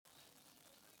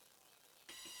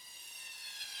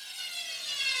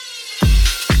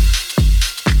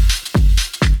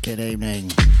Good evening.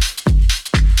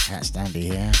 HatStandy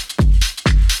here.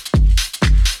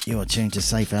 You are tuned to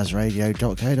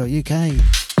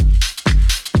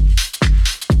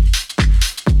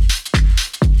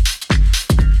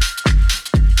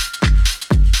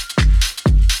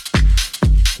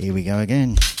Here we go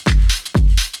again.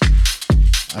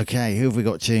 Okay, who have we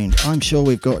got tuned? I'm sure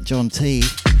we've got John T.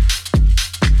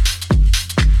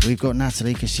 We've got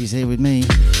Natalie because she's here with me.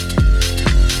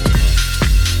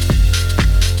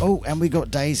 Oh, and we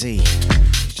got Daisy.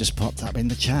 She's just popped up in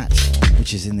the chat,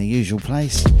 which is in the usual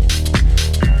place.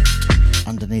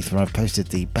 Underneath where I've posted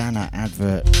the banner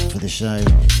advert for the show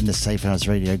in the Safehouse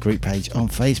Radio group page on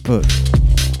Facebook.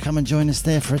 Come and join us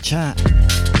there for a chat.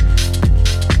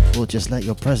 Or just let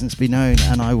your presence be known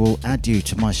and I will add you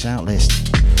to my shout list.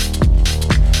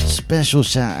 Special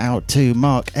shout out to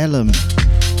Mark Ellum,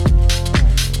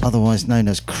 otherwise known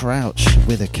as Crouch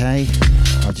with a K.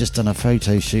 I've just done a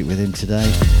photo shoot with him today,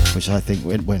 which I think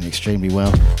went extremely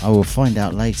well. I will find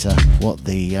out later what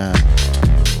the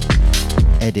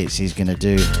edits he's going to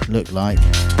do look like.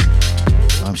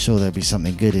 I'm sure there'll be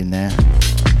something good in there.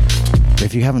 But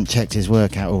if you haven't checked his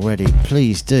work out already,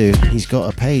 please do. He's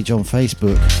got a page on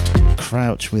Facebook,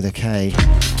 Crouch with a K.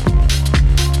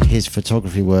 His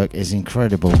photography work is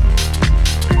incredible.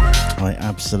 I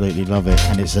absolutely love it,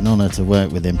 and it's an honour to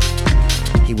work with him.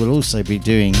 He will also be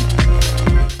doing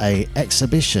an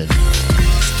exhibition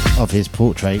of his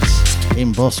portraits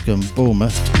in Boscombe,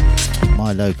 Bournemouth,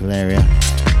 my local area,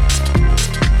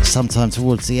 sometime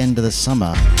towards the end of the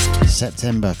summer,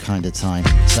 September kind of time.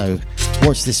 So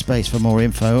watch this space for more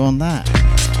info on that.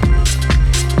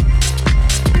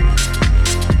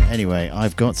 Anyway,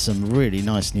 I've got some really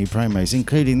nice new promos,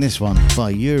 including this one by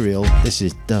Uriel. This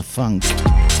is Da Funk.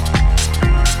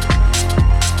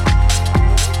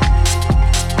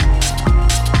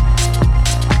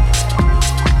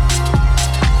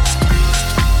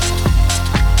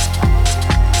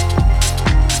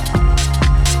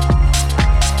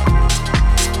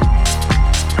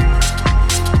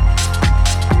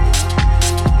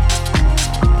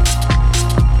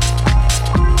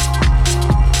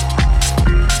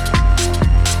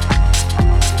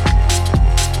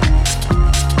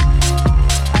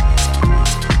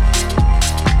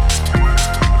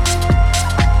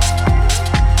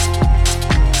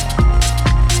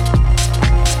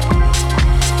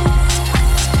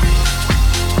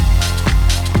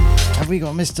 We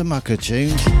got Mr. Mucker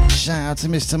tuned. Shout out to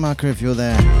Mr. Mucker if you're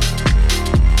there.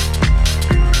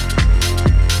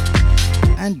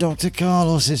 And Dr.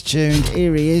 Carlos is tuned.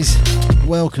 Here he is.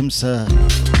 Welcome, sir.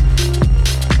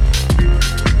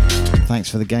 Thanks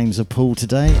for the games of pool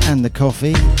today and the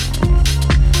coffee.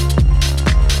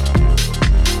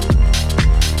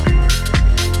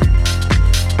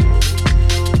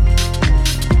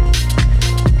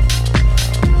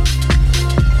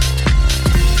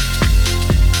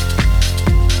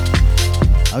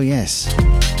 Oh yes,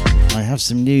 I have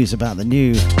some news about the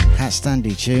new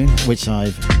HatStandy tune, which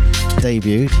I've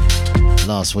debuted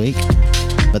last week,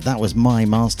 but that was my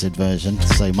mastered version,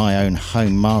 so my own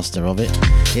home master of it.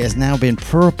 It has now been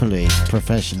properly,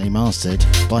 professionally mastered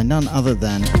by none other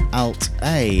than Alt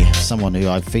A, someone who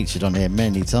I've featured on here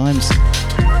many times.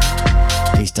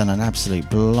 He's done an absolute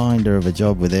blinder of a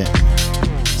job with it,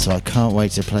 so I can't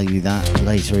wait to play you that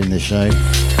later in the show.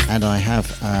 And I have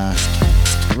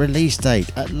release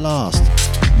date at last,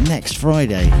 next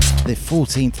Friday, the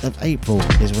 14th of April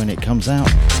is when it comes out,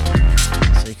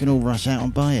 so you can all rush out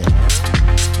and buy it.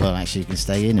 Well, actually you can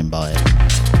stay in and buy it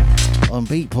on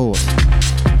Beatport.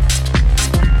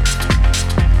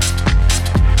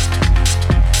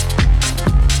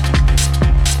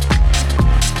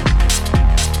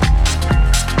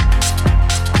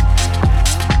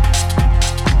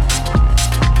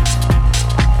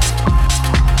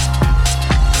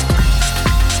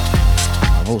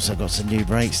 Also got some new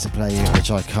breaks to play you, which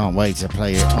I can't wait to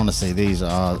play you. Honestly, these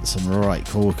are some right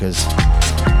corkers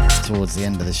towards the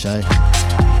end of the show.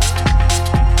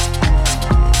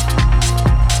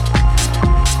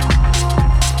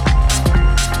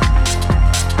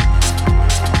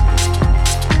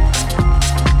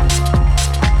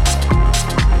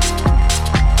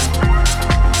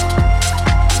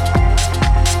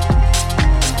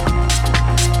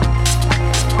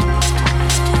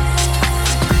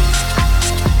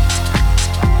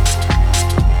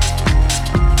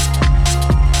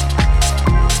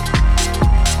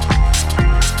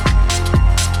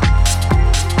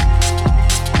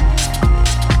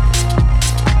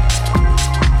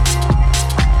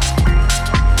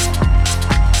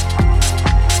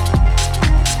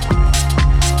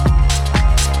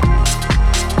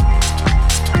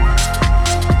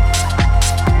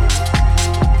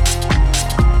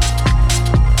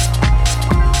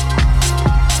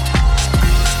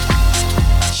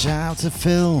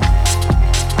 Phil.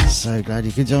 So glad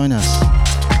you could join us.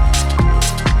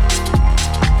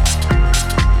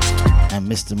 And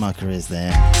Mr. Mucker is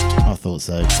there. I thought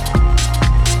so.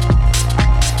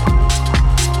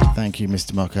 Thank you,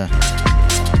 Mr. Mucker.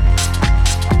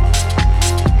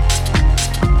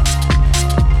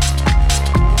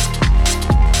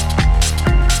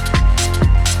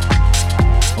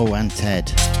 Oh, and Ted.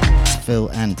 Phil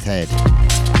and Ted.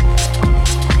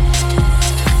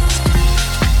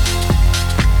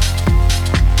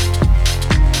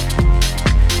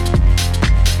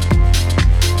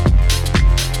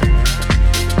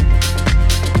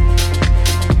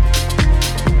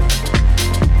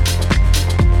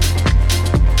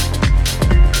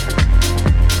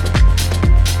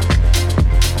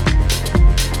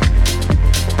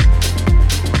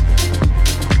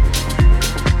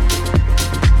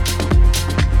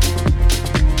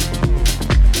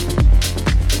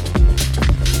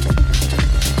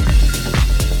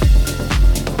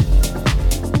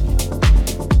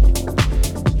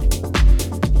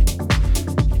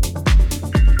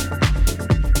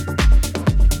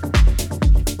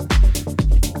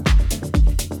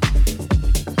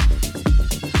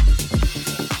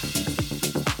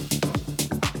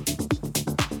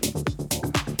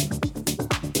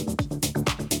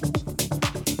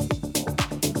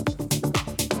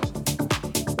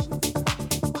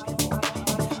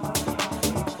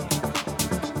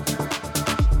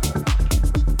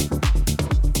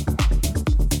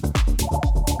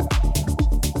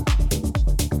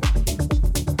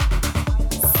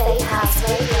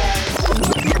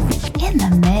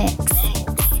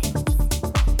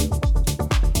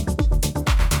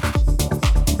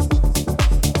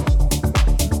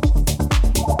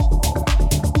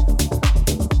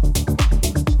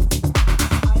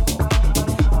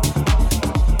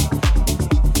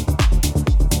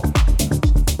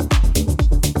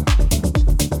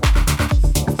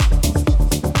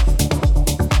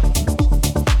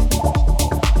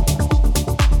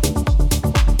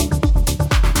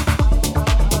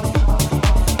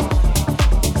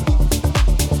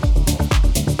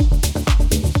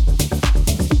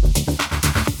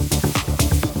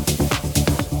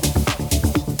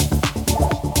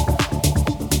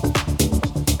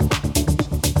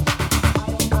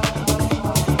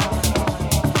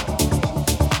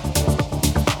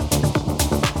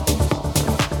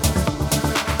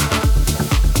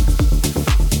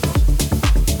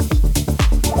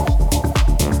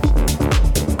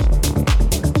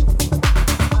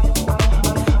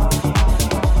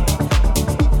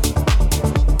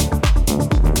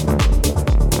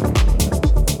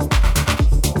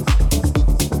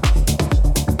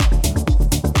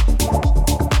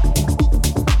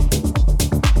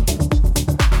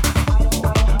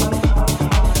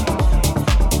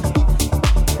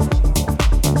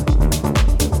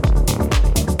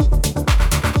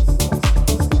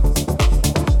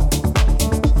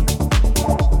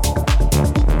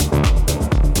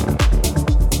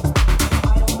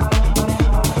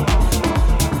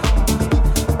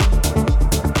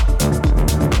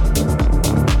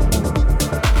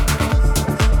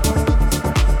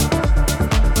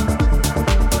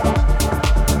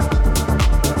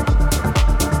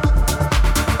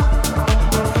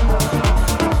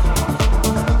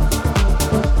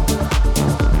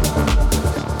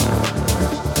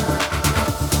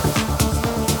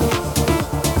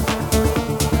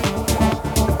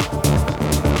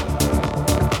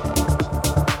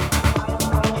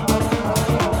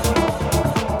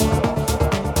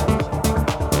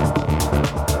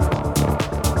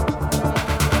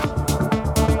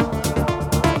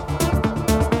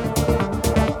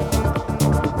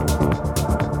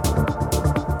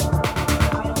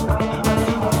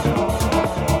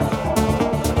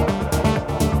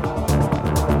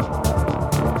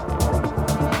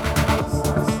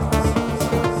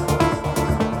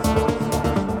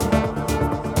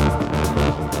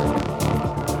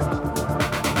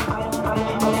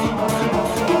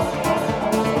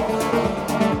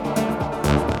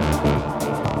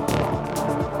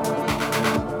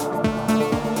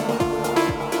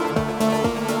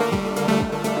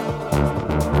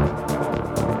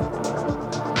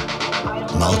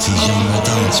 multi-genre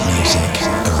dance music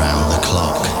around the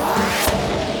clock.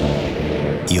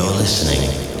 You're listening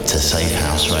to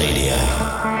Safehouse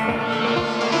Radio.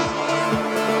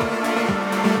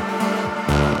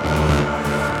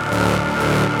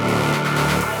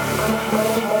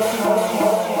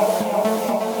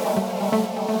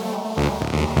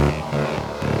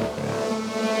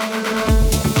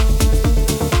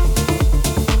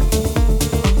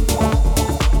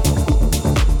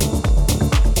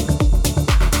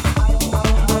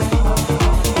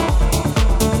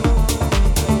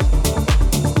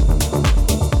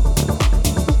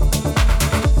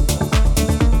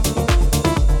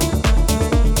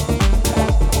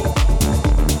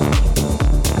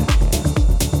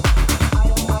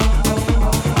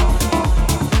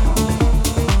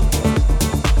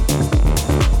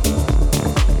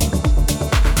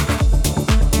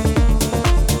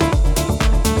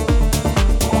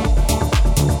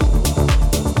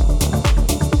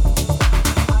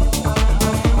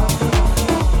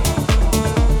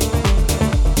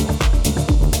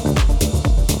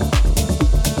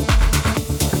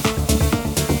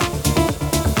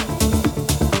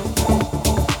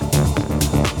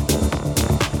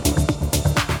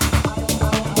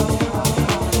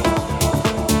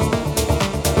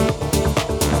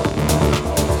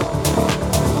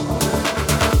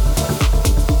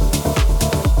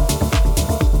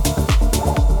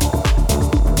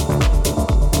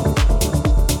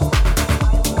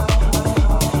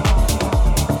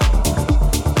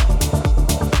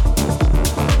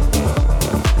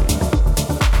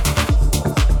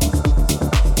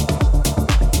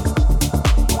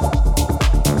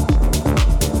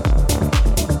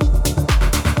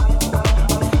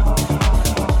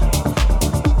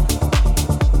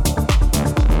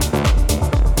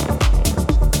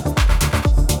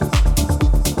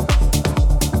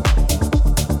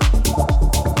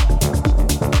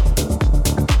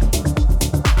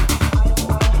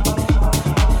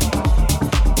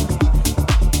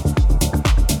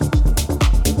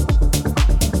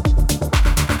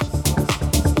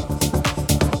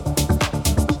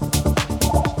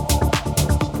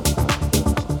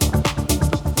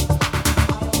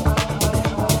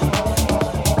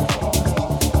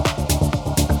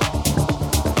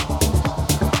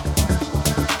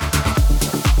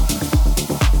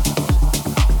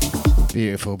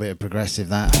 Beautiful bit of progressive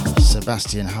that.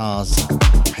 Sebastian Haas,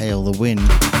 Hail the Wind.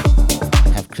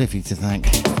 Have Cliffy to thank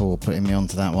for putting me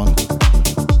onto that one.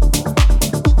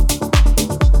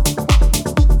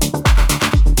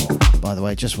 By the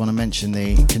way, just want to mention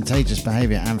the Contagious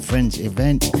Behaviour and Friends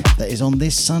event that is on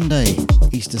this Sunday,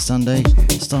 Easter Sunday,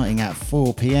 starting at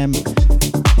 4 p.m.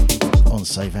 on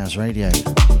Safehouse Radio.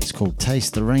 It's called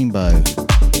Taste the Rainbow.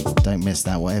 Don't miss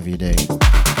that, whatever you do.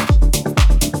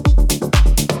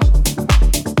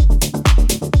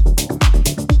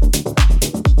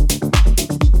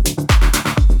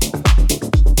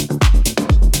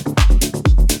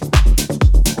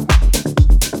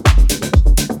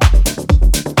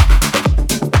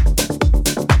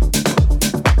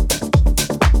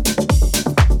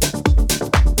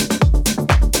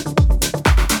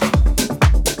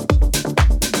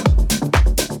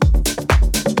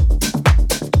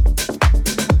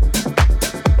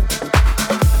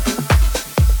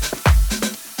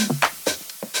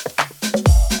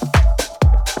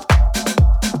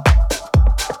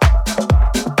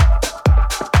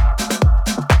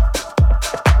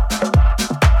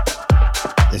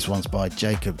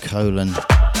 Jacob Colon.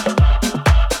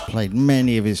 Played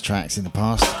many of his tracks in the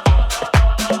past.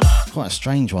 It's quite a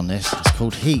strange one, this. It's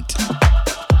called Heat.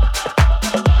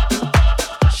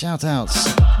 Shout outs,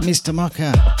 Mr.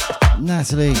 Mucker,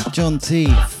 Natalie, John T,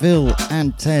 Phil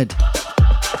and Ted,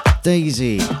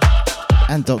 Daisy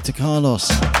and Dr. Carlos.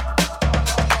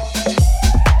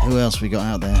 Who else we got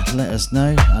out there? Let us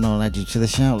know and I'll add you to the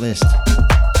shout list.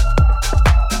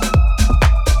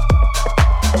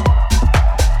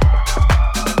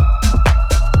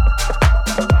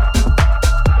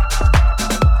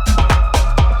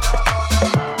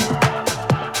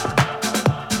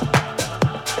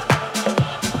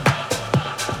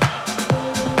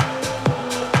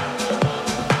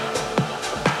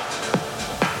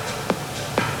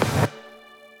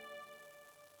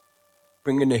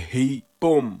 Bringing the heat,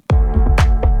 boom.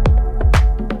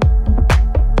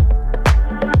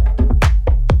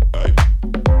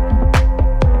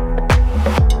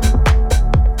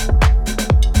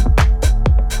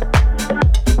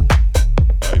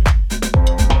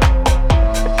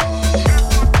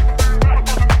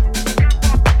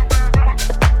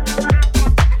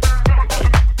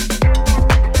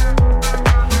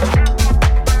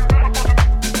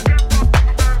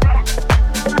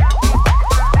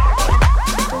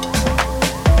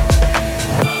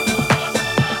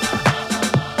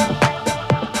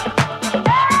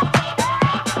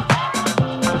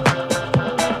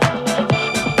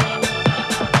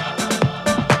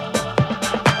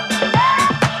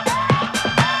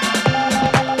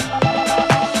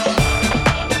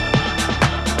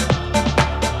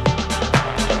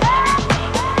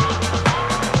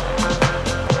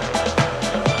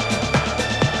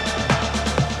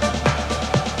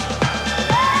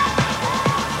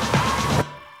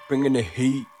 Bringing the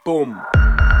heat, boom.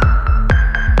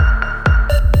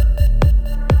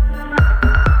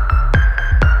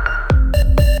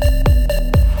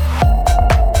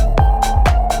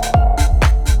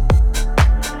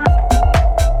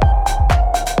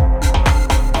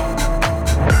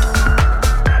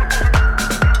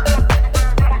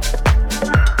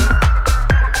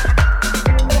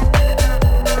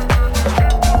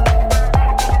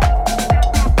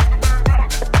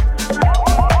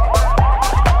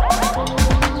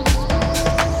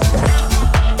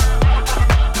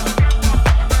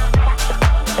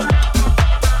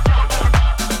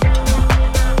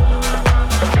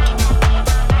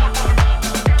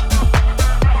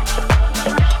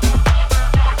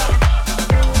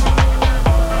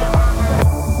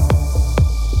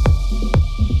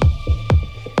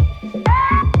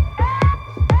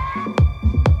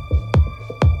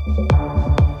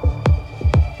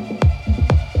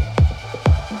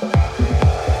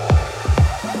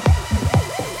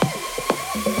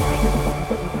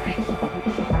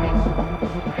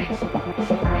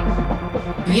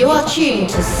 You are tuned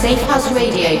to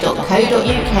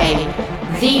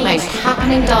safehouseradio.co.uk, the most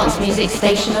happening dance music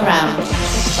station around.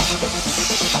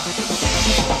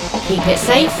 Keep it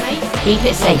safe, keep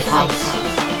it Safehouse.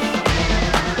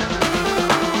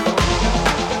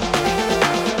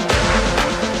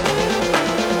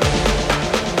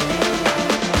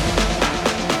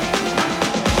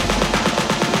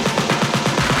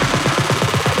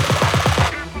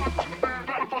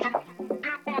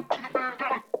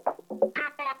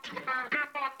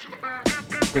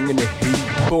 Bringing the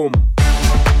heat, boom.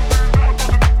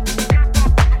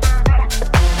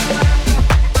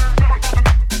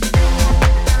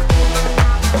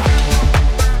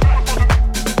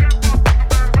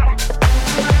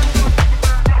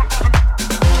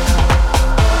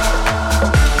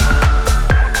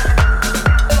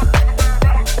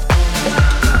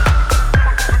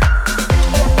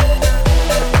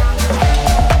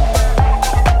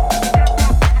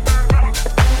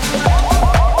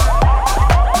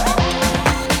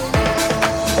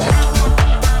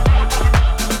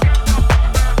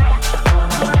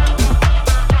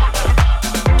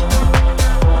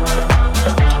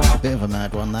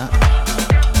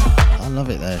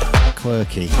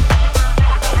 quirky.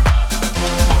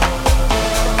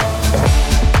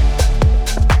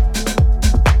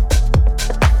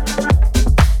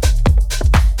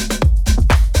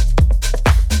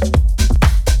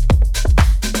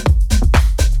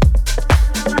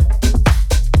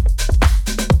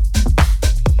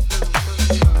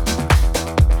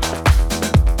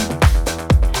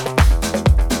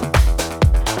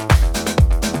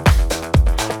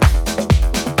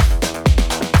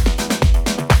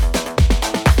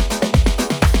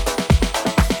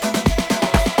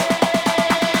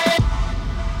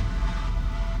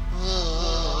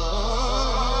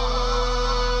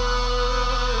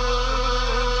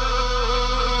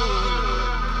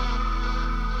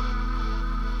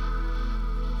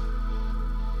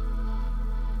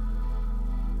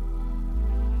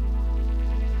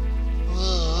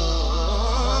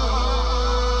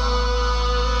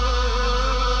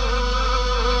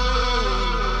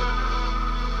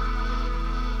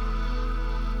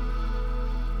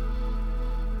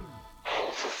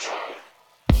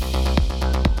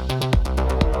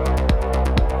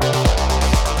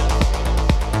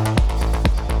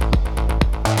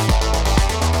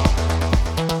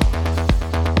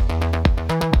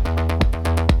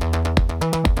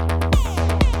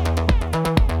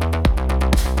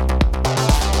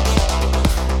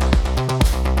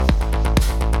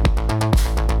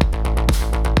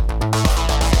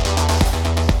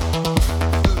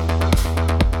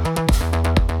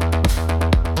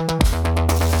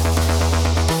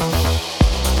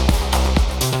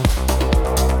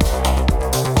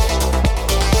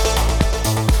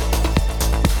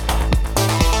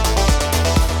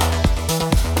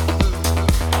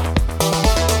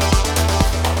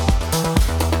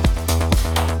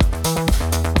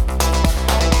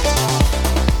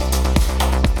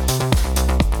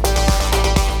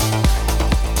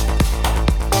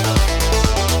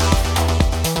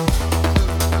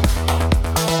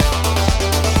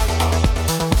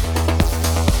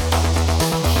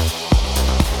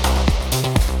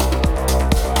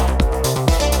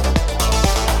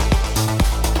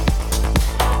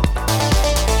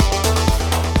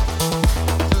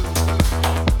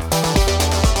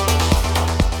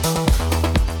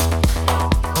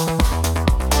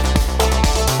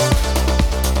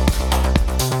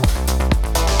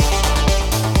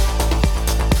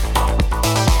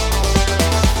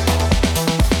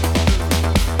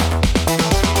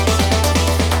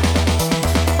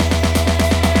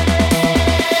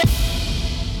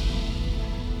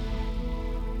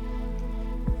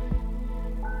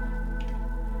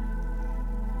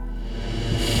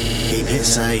 it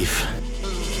safe.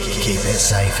 Keep it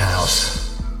safe, House.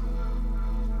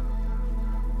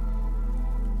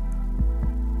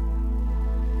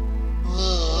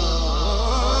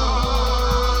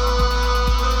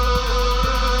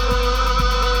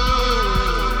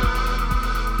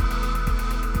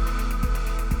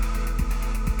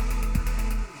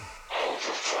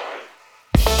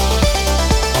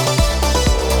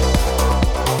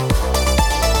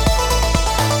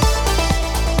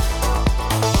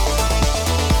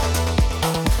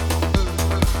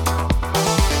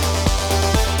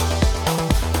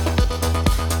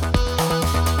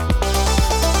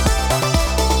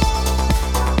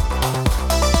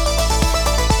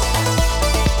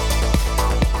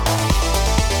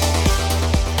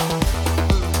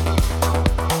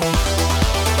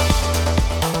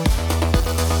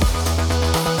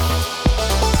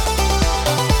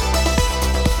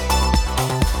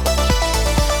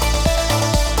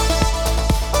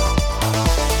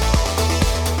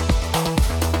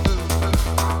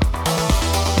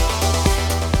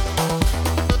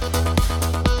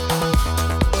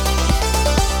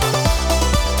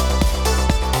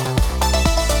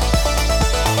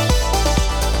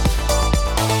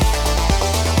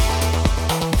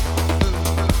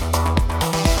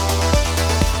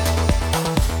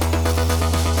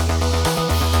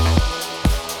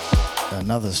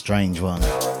 Another strange one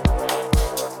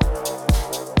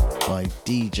by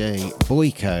DJ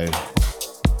Boyko.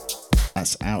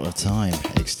 That's Out of Time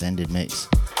extended mix.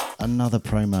 Another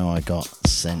promo I got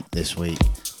sent this week.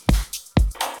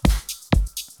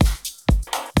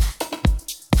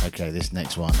 Okay, this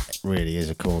next one really is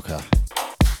a corker.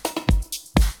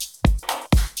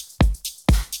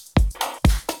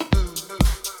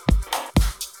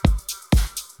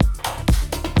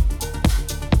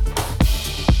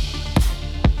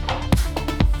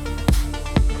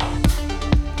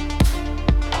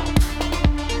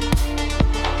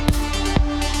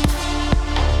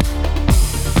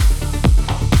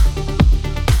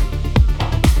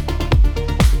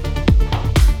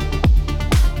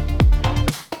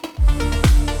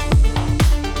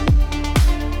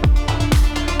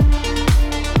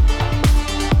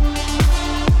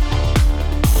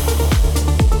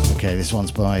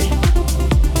 was by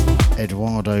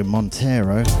Eduardo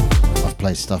Monteiro. I've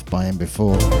played stuff by him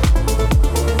before,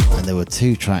 and there were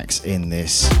 2 tracks in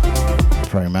this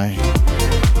promo.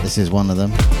 This is one of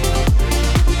them,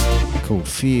 called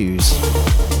Fuse.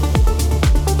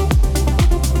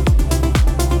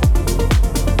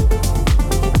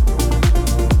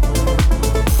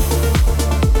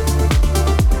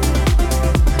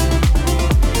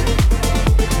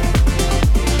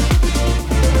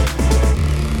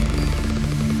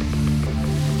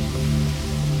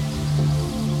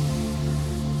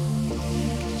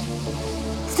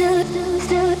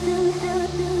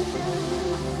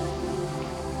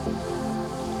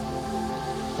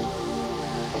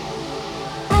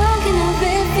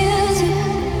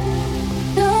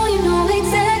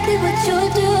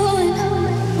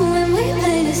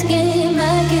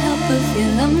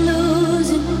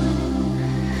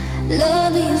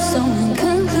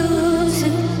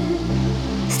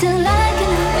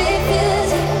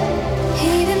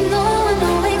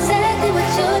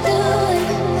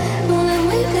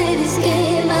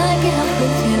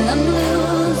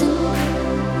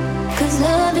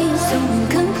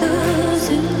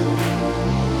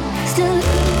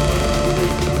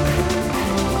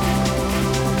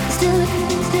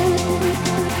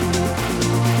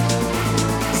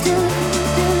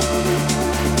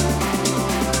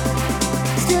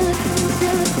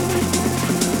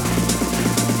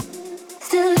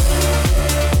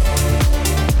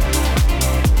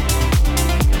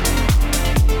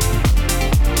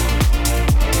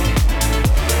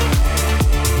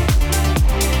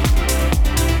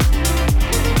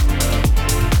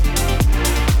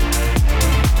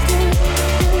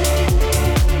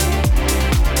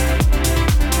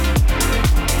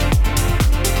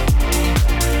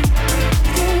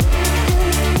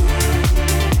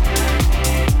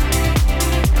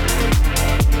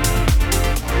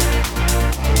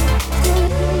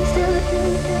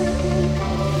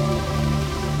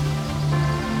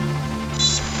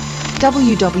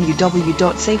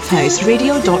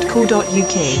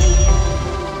 www.safehouseradio.co.uk.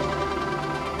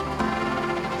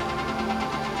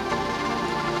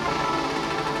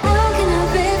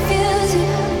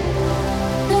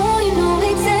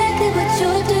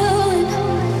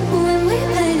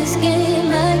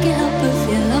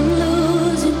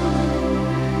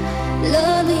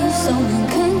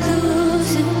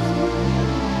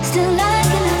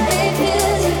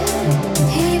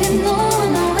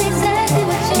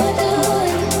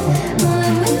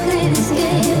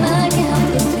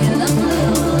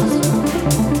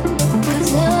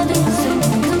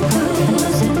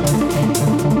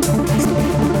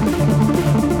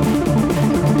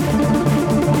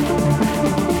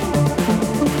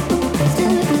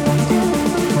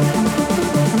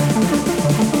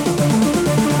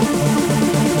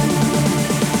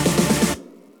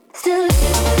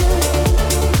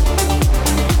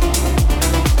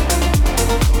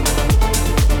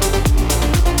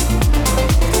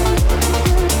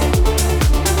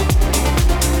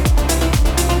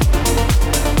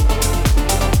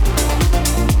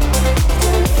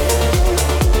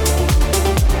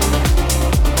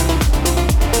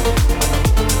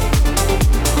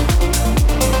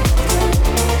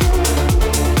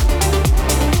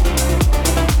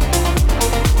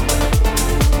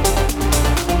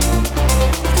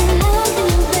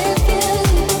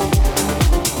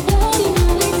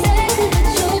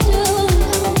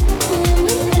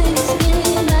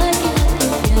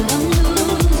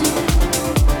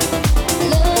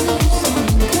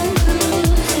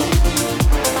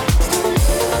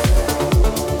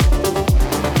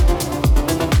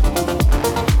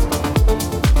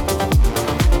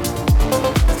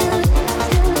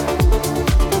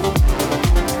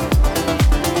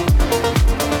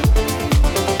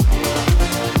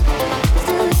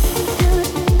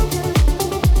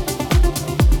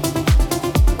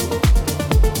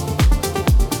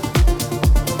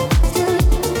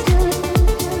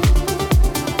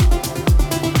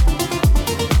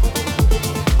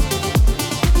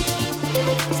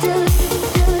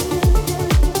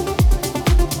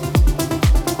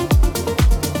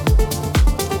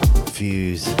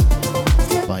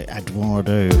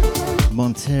 Eduardo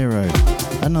Monteiro.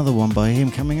 Another one by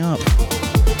him coming up.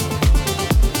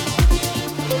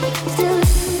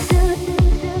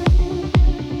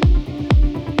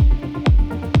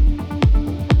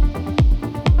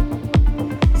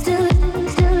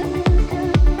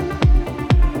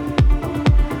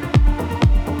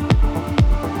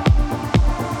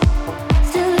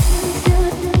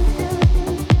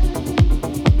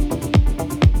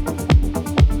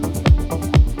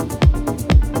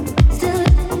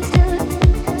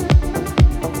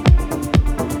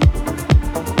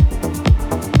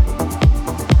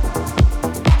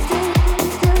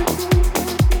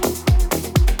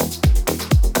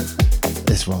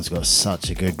 got such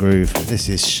a good groove. This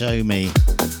is Show Me.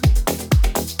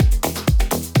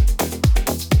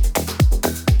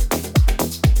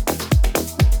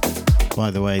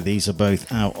 By the way, these are both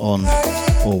out on,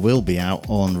 or will be out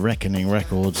on, Reckoning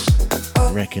Records.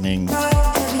 Reckoning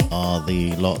are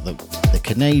the lot, the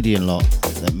Canadian lot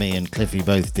that me and Cliffy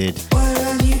both did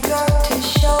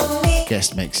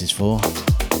guest mixes for.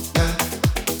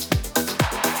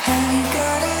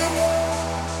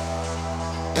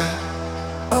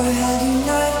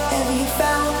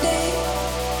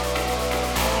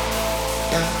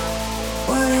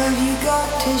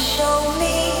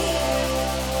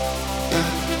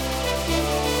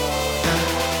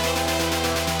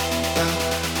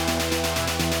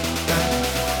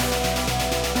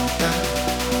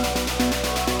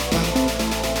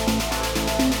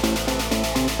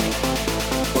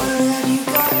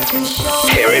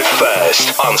 Hear it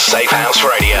first on Safehouse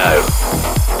Radio.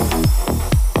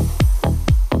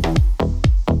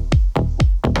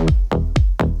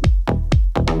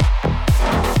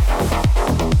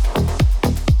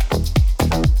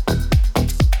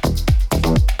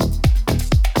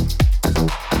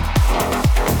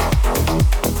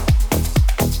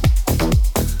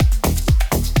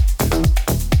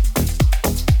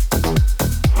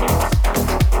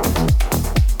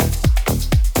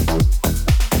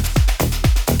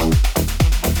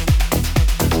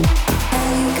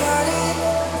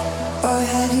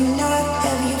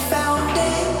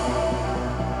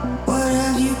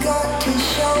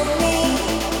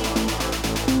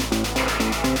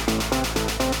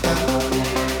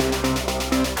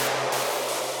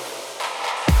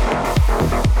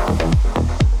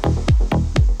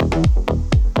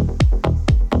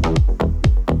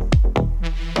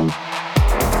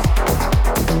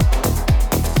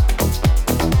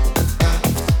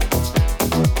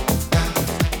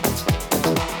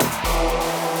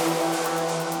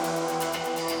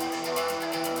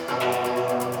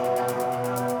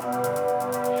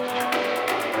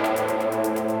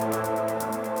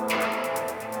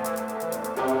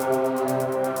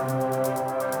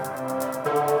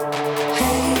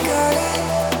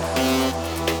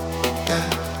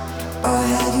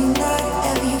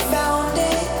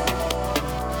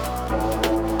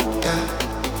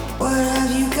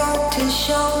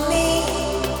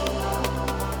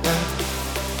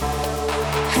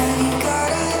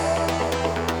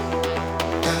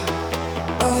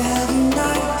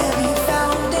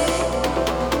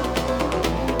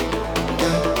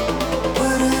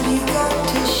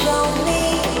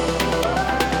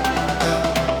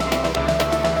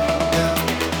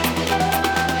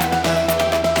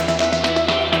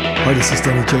 Hi, this is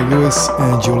Danny J. Lewis,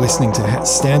 and you're listening to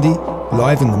HatStandy,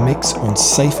 live in the mix on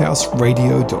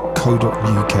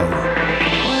safehouseradio.co.uk.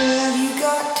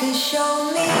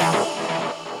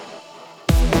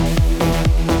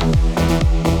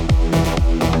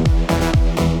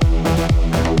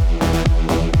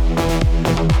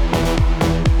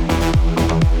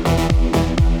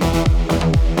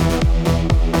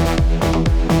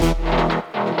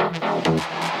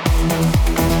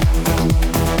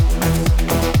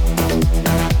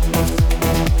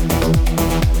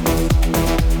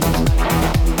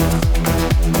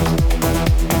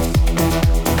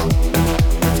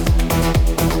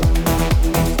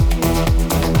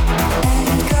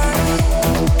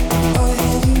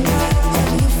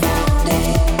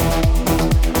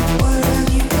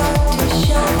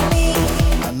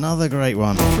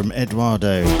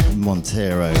 Eduardo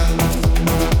Monteiro.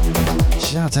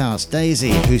 Shout outs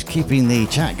Daisy, who's keeping the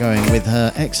chat going with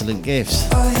her excellent gifts.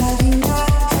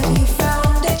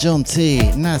 John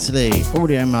T, Natalie,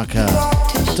 Audio Mucker,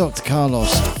 Dr.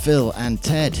 Carlos, Phil and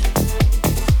Ted.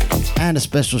 And a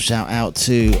special shout out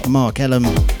to Mark Ellum,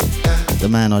 the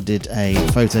man I did a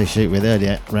photo shoot with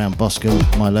earlier around Boscombe,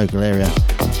 my local area.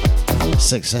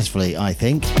 Successfully, I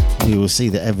think. You will see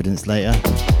the evidence later.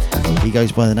 He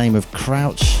goes by the name of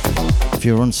Crouch. If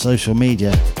you're on social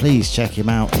media, please check him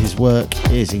out. His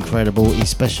work is incredible. He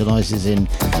specialises in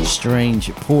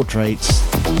strange portraits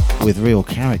with real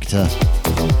character.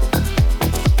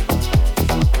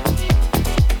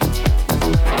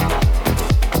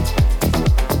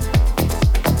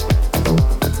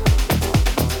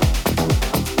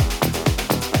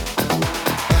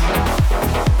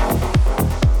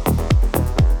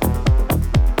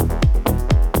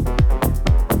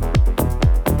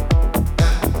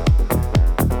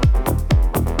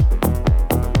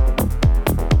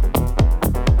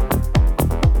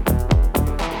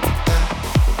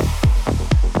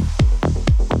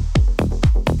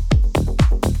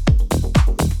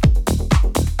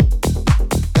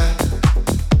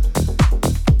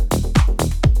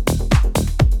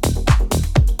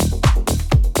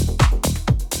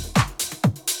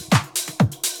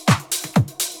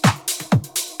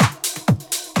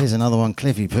 another one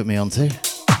Cliffy put me onto.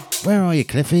 Where are you,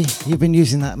 Cliffy? You've been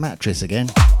using that mattress again.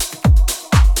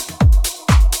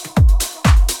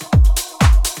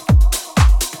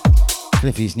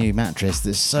 Cliffy's new mattress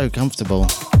that's so comfortable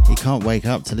he can't wake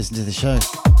up to listen to the show.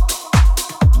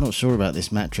 I'm not sure about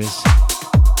this mattress.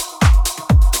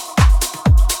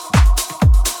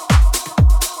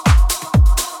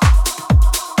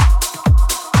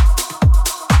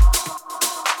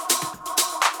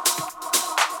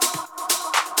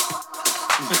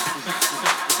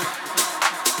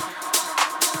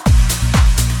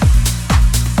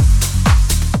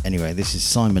 Anyway, this is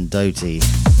Simon Doty.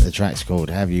 The track's called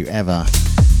Have You Ever?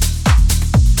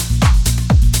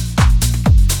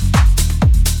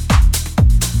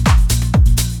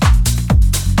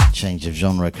 Change of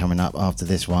genre coming up after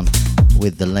this one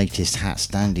with the latest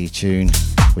HatStandy tune,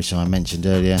 which I mentioned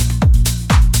earlier.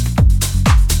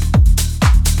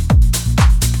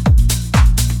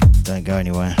 Don't go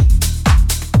anywhere.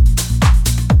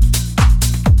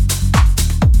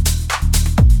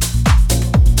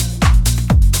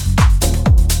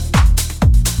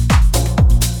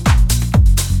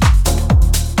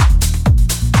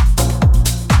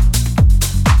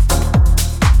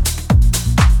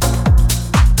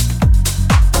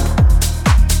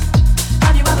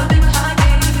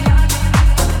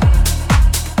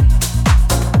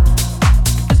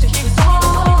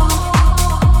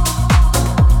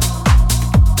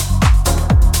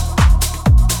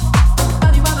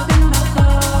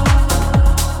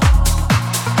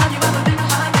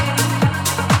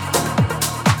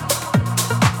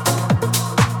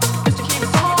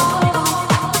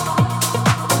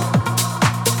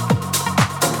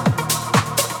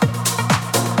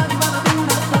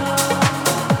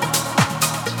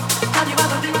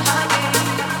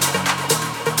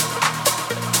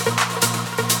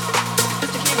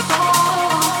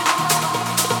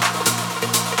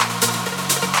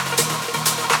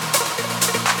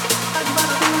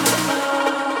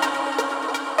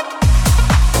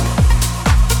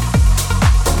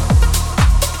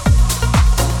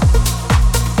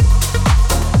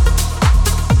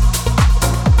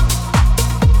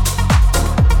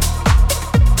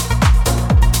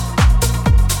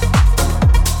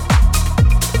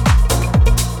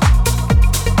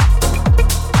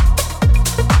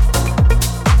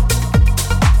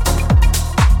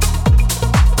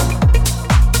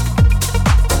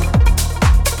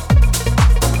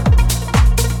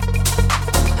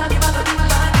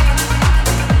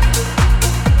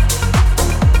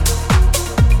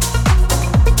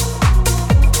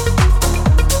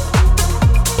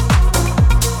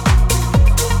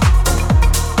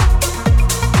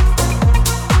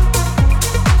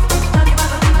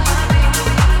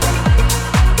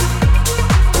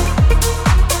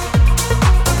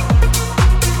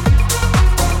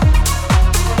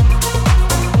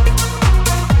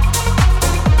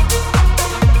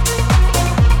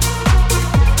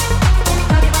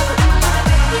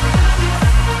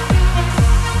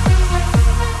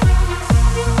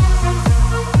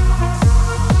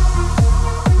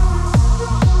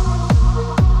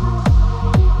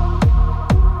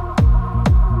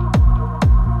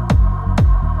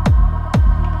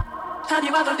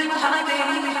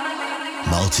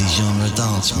 Multi-genre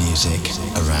dance music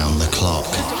around the clock.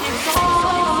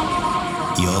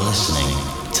 You're listening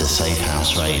to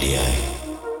Safehouse Radio.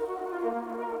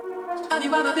 Have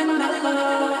you ever been in love?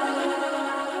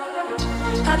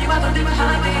 Have you ever been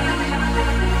hiding?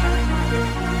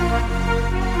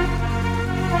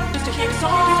 Just to keep it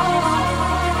on.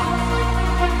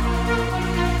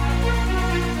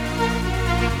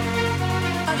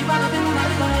 Have you ever been in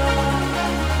love?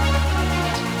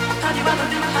 Have you ever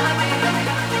been hiding?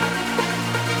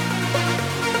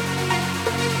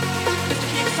 Just to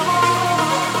keep it on.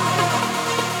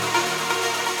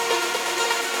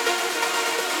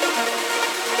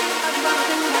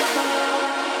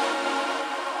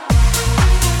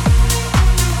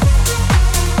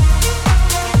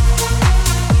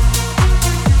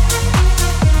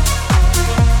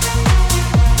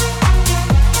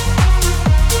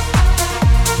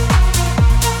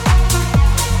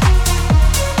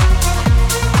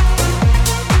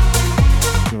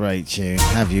 Great tune.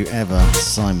 Have you ever?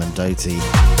 Simon Doty.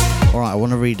 Alright, I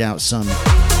want to read out some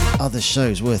other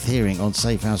shows worth hearing on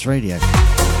Safehouse Radio.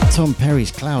 Tom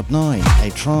Perry's Cloud 9, a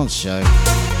trance show.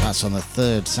 That's on the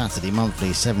third Saturday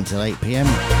monthly, 7 till 8 p.m.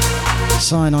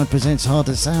 Cyanide presents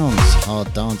Harder Sounds,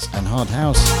 Hard Dance and Hard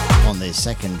House on the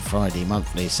second Friday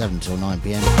monthly, 7 till 9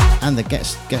 p.m. And the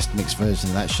guest mix version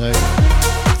of that show,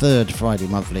 third Friday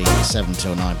monthly, 7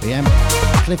 till 9 p.m.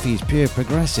 Cliffy's Pure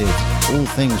Progressive, all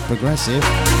things progressive,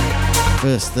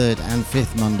 first, third and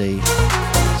fifth Monday,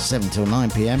 7 till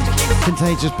 9 p.m.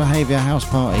 Contagious Behaviour House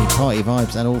Party, party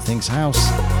vibes and all things house.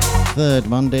 Third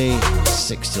Monday,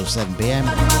 6 till 7 p.m.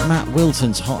 Matt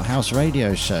Wilton's Hot House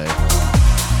Radio Show.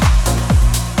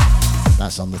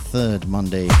 That's on the third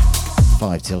Monday,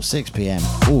 5 till 6 p.m.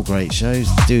 All great shows,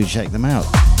 do check them out.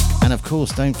 And of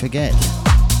course, don't forget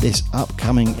this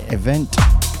upcoming event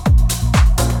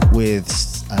with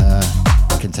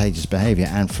Contagious Behaviour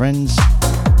and friends.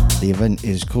 The event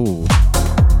is called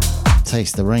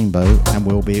Taste the Rainbow and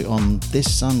will be on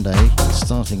this Sunday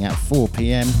starting at 4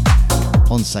 p.m.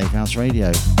 on Safehouse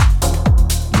Radio.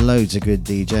 Loads of good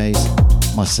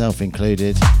DJs, myself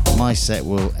included. My set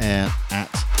will air at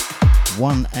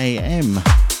 1 a.m.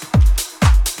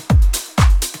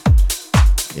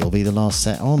 It'll be the last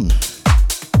set on.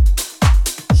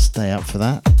 Stay up for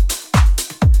that.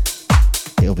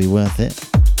 It'll be worth it.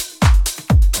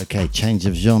 Okay, change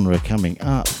of genre coming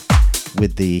up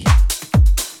with the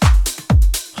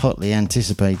hotly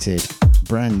anticipated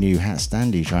brand new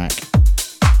HatStandy track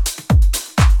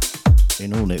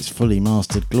in all its fully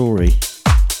mastered glory.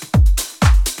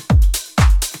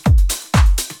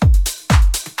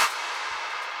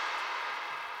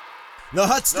 No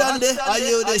HatStandy, are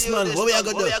you this man? What we are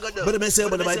gonna do? But I say,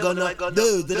 but my gun,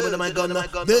 do the my gun,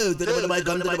 do the my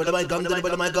gun, the my gun,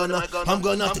 the my gun. I'm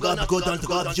gonna have to go down to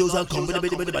go shoes and come with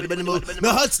the mood.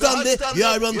 No HatStandy, you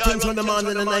are run things from the man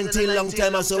in the 19 long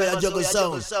time, so we are juggle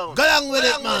sound. Go along with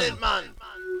it, man.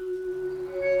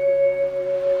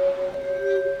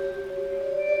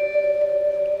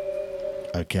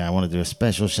 Okay, I want to do a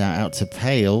special shout out to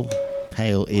Pale.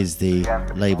 Pale is the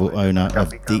label owner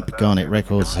of Deep Garnet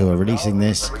Records who are releasing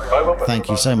this. Thank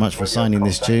you so much for signing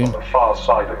this tune.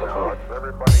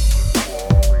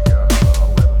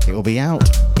 It will be out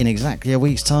in exactly a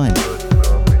week's time.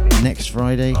 Next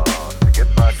Friday,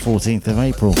 14th of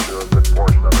April.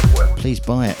 Please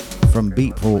buy it from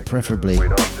Beatport preferably.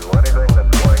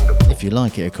 If you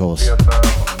like it, of course.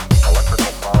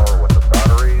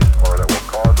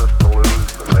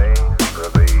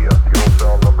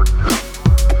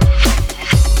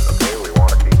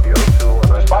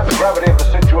 Gravity of the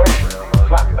situation,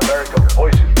 flat American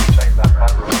voices saying that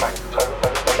matter of fact.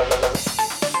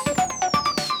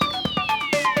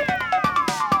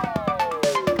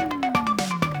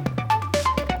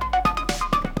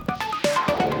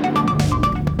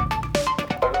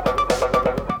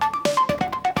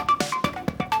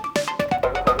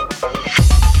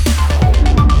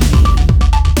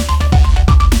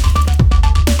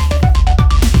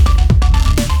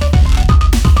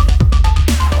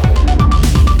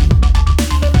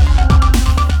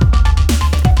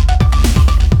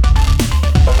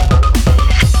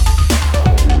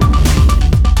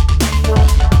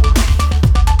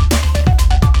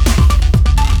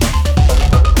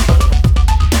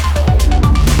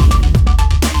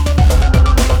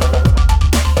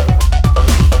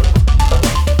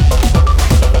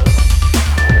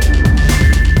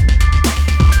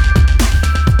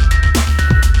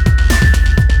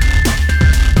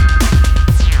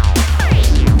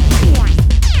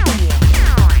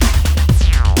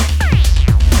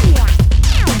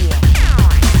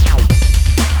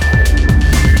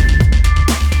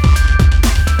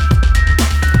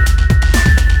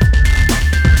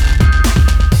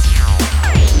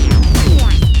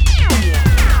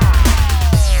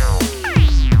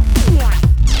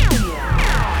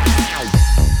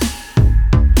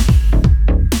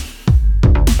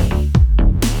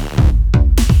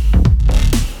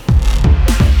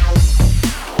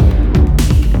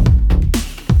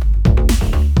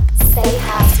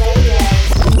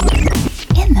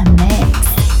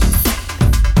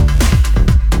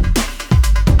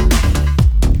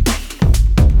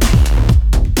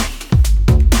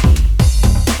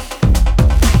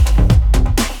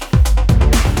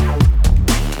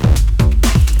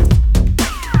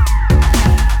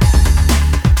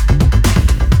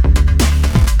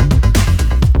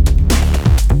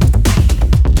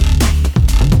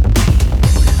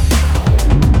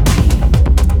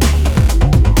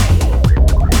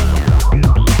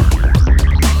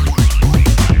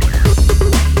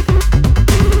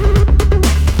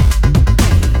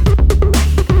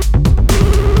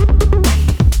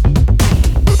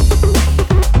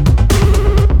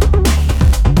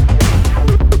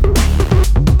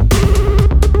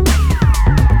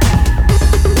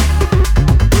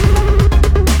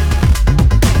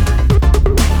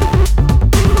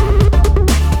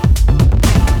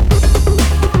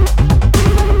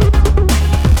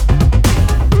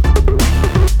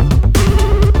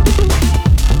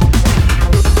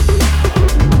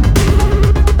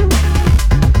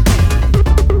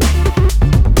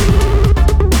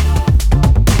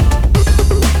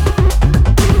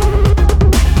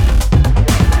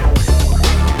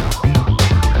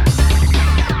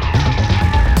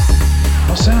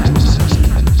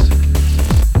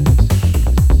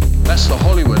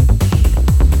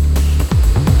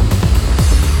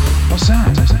 What's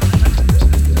that?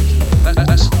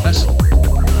 That's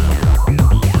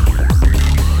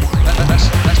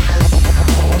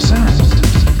what's that?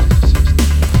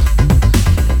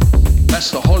 That's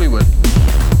the Hollywood.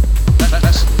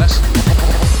 That's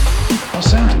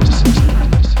what's that?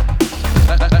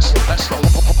 That's the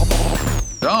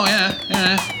oh yeah,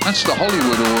 that's the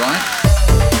Hollywood, all right.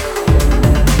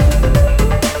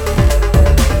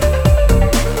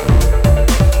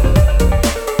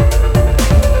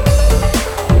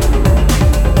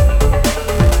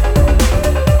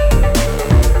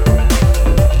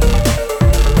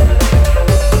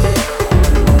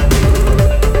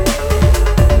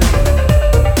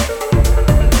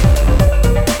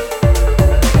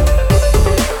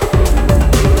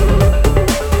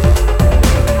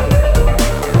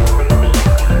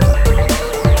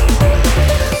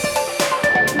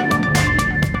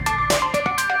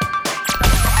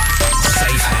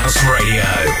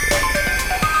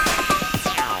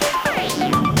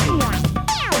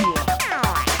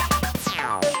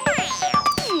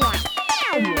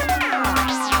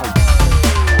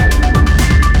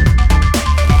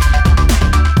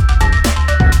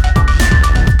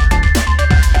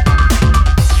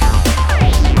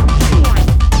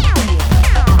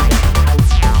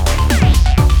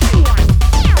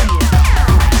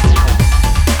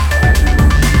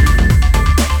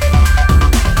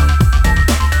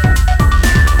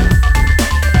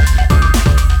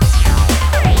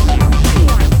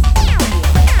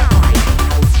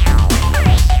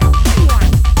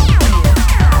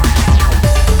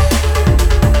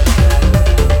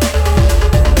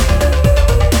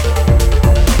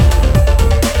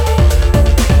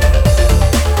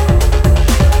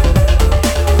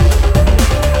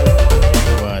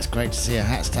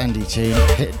 Tune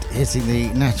hitting the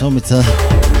natometer.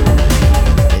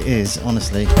 It is,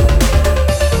 honestly.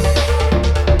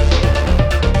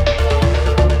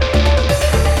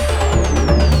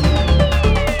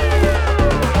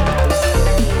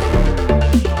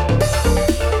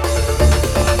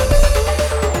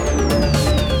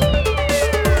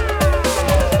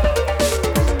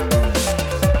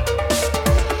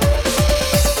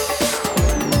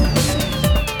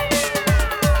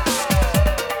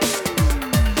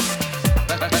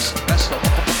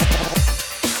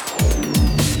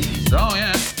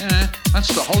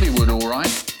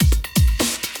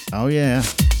 Oh yeah,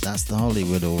 that's the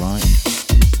Hollywood, all right.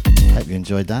 Hope you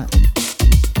enjoyed that.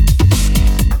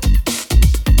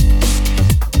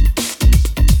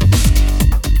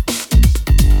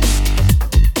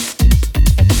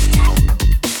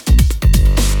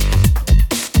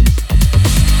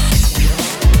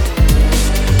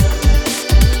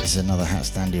 This is another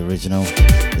HatStandy original.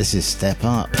 This is Step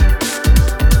Up.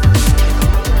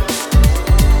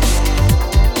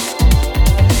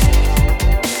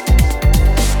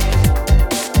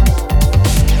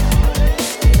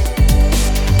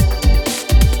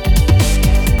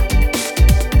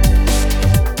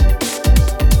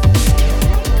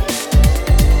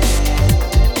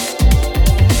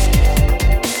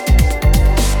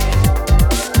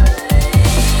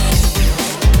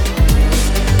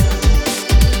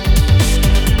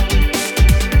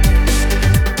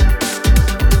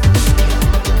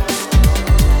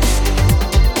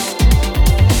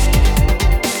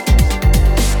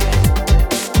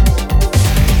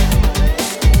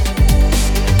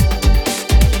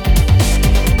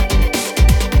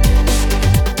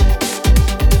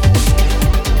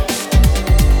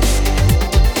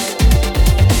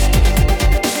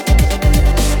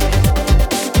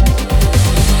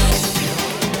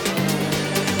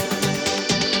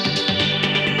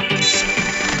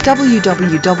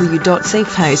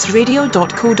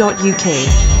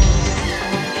 www.safehouseradio.co.uk.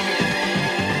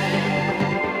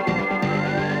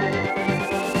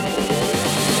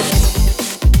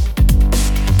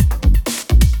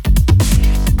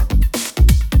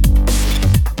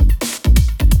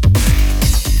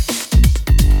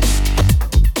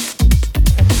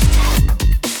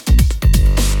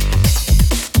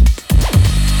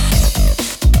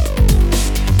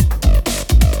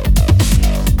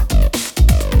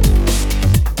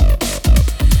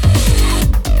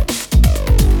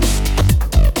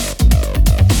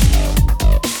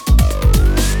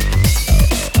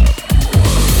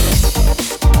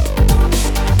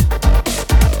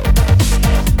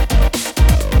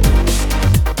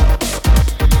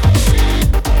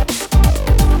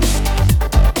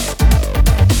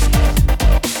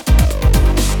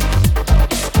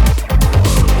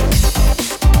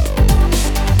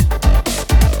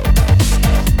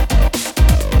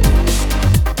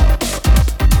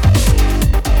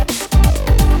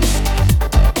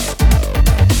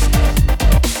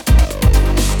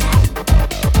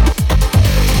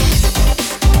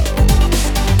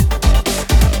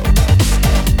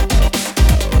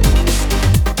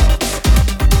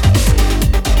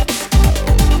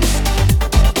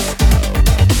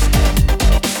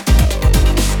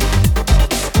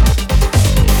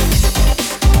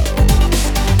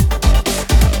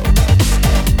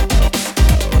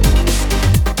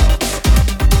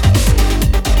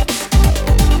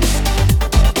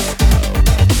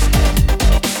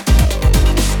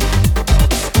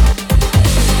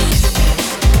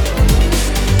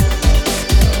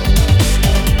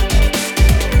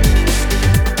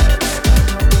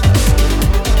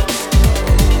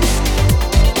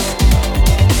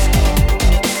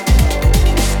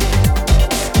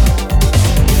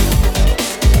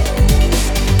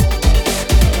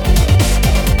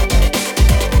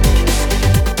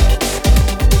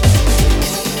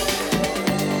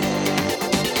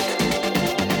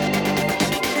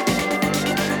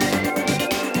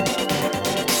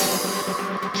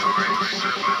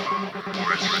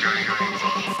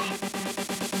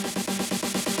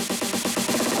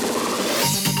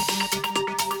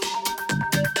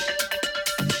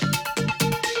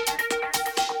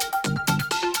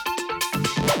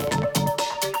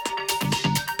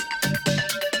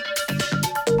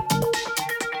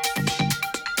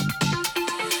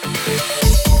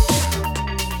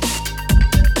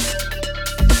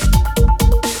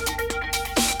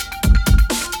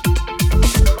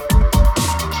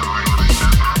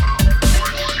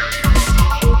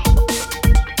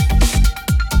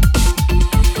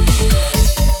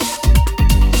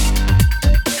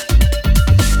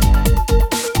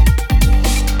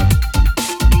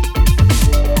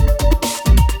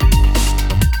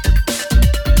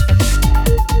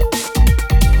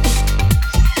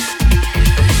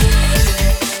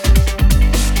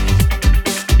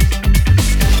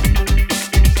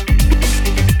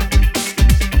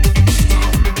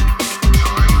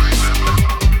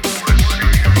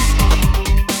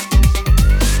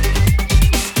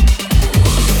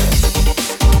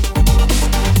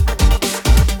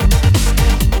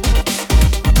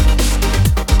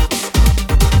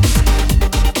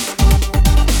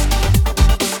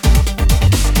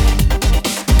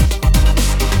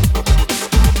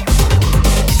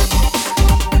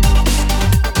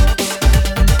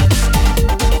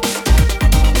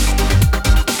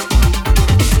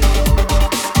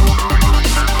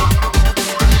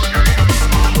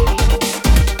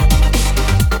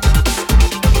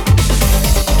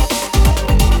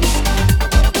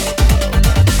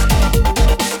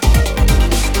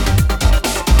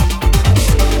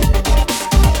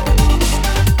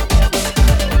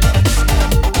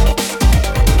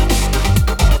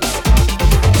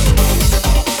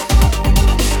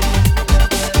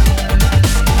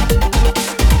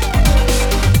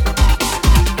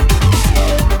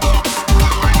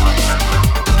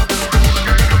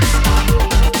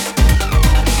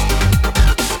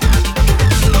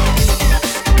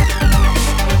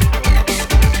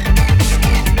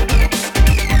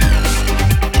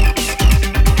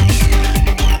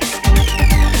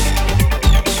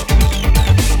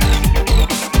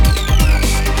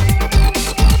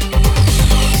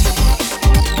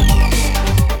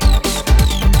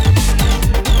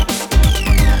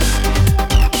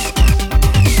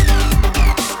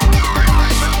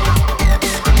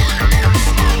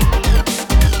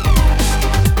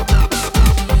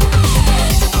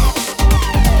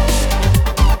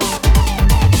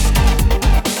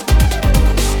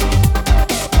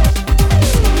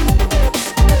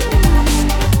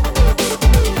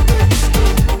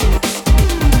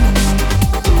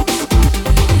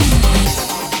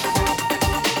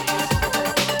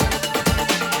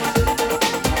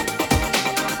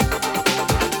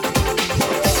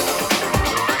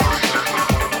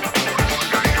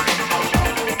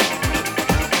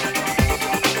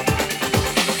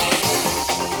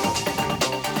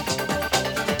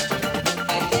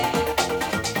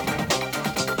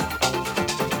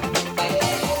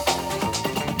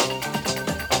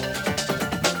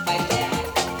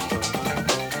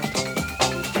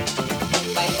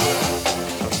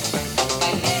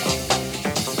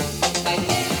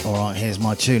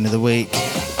 tune of the week.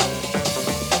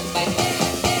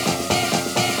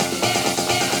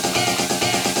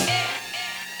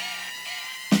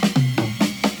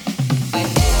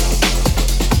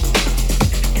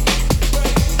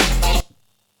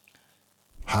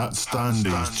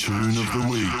 HatStandy's tune of the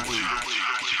week.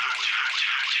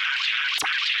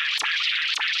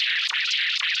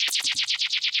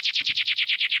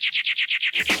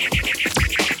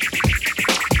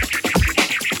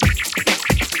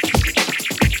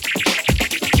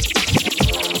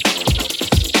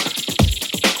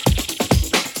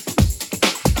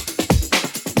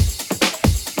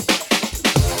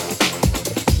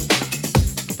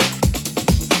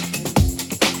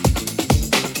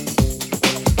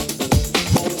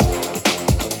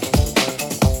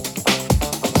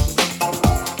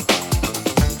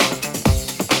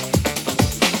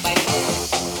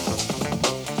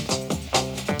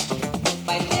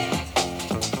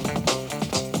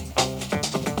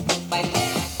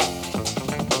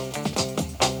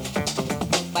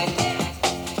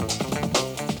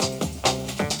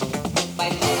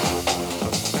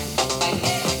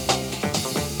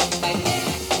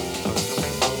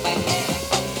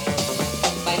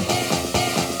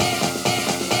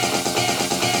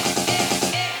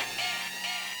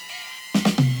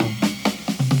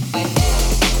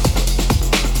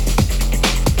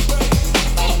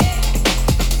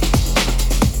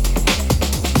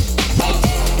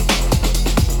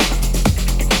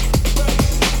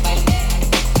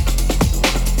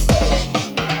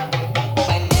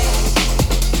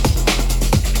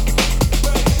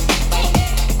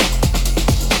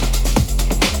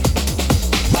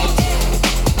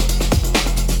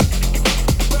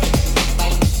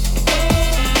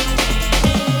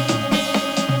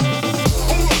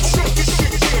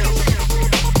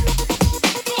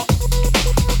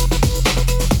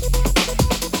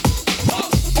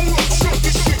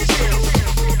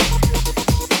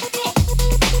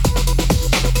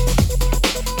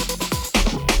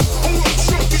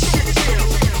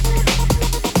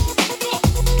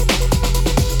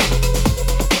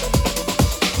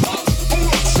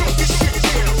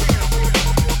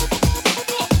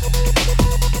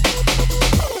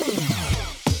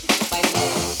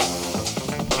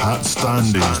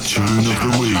 HatStandy's tune of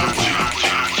the week.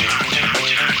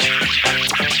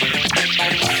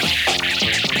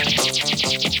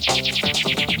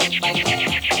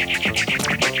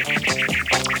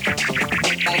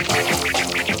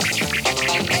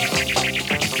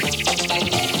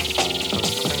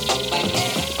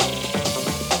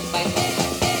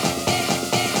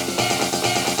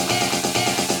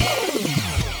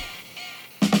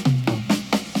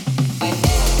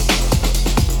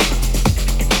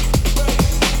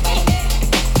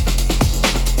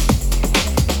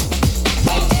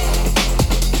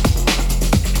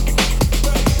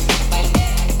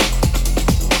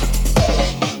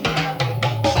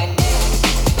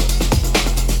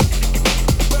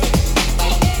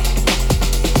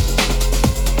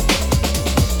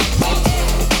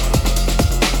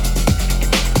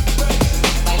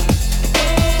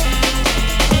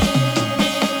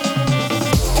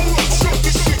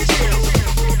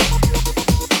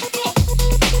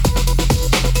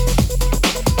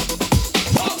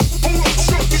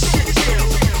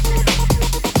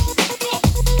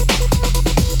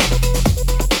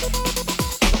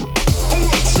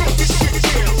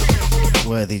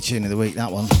 Tune of the week, that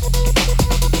one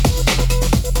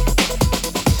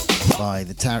by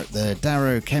the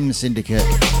Darrow Chem Syndicate,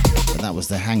 and that was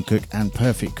the Hankook and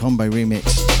Perfect Kombo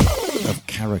remix of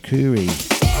Karakuri.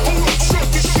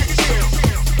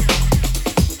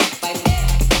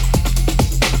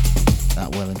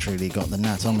 That well and truly got the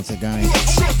natometer going.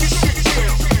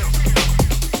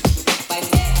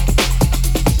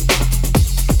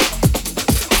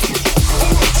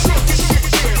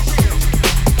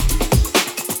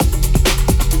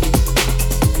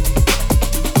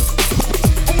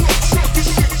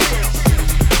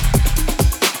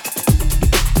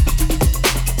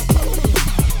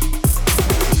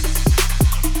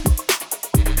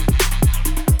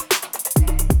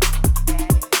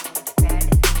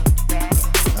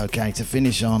 To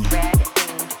finish on,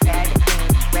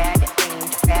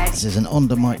 this is an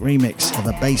Ondamike remix of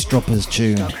a Bass Droppers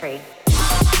tune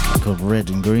called Red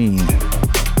and Green.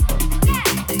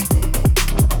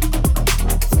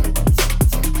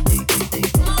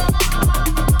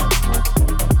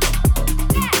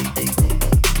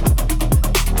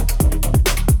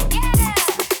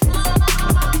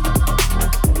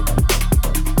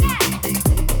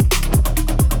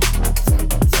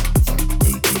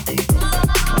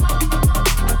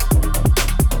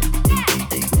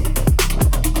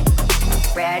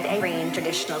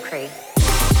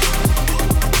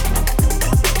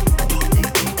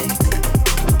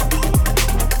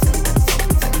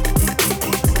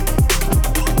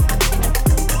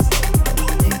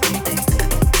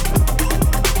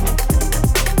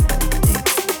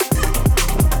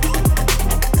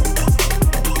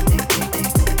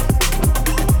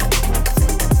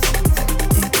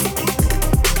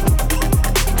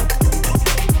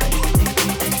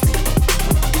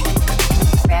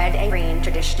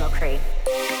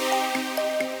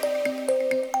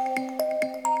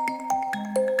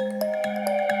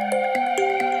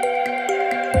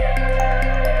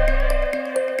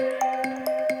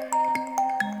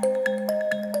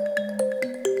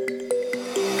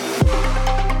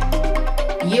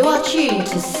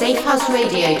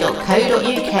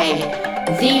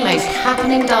 safehouseradio.co.uk, the most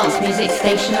happening dance music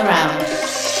station around.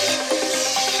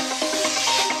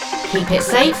 Keep it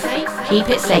safe, keep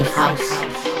it Safehouse.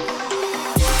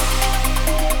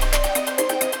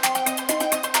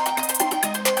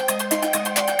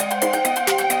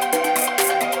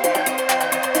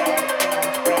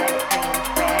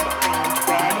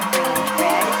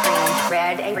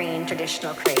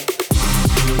 Traditional crate.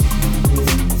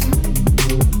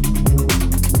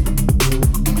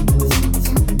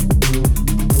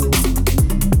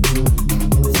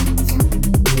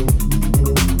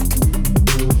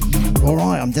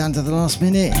 Alright, I'm down to the last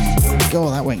minute.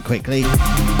 God, that went quickly.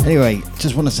 Anyway,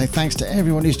 just want to say thanks to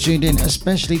everyone who's tuned in,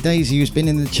 especially Daisy, who's been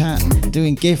in the chat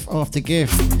doing GIF after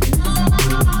GIF,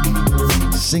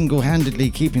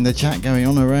 single-handedly keeping the chat going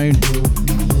on her own.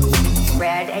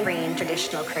 Red and green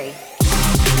traditional crate.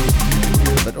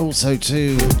 But also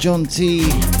to John T,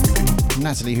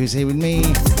 Natalie, who's here with me,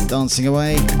 dancing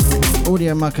away,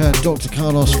 Audio Mucker, Dr.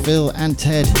 Carlos, Phil, and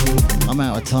Ted. I'm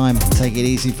out of time. Take it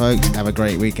easy, folks. Have a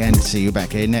great weekend. See you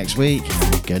back here next week.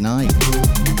 Good night.